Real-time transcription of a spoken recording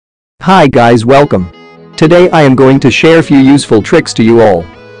Hi guys, welcome. Today I am going to share few useful tricks to you all.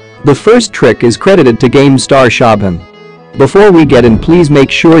 The first trick is credited to GameStar Shabhan. Before we get in, please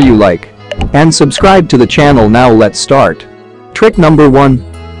make sure you like and subscribe to the channel. Now let's start. Trick number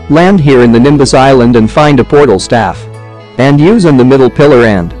 1. Land here in the Nimbus Island and find a portal staff. And use on the middle pillar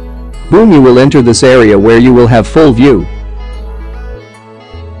and boom, you will enter this area where you will have full view.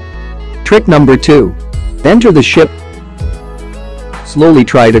 Trick number 2. Enter the ship. Slowly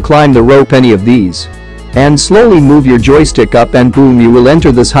try to climb the rope, any of these. And slowly move your joystick up and boom, you will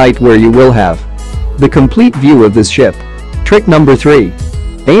enter this height where you will have the complete view of this ship. Trick number 3.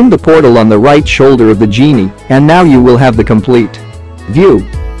 Aim the portal on the right shoulder of the genie and now you will have the complete view.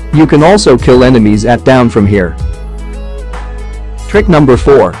 You can also kill enemies at down from here. Trick number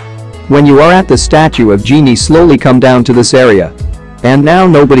 4. When you are at the statue of genie, slowly come down to this area. And now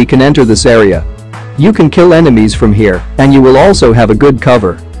nobody can enter this area. You can kill enemies from here and you will also have a good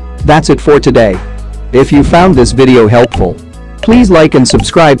cover. That's it for today. If you found this video helpful, please like and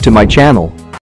subscribe to my channel.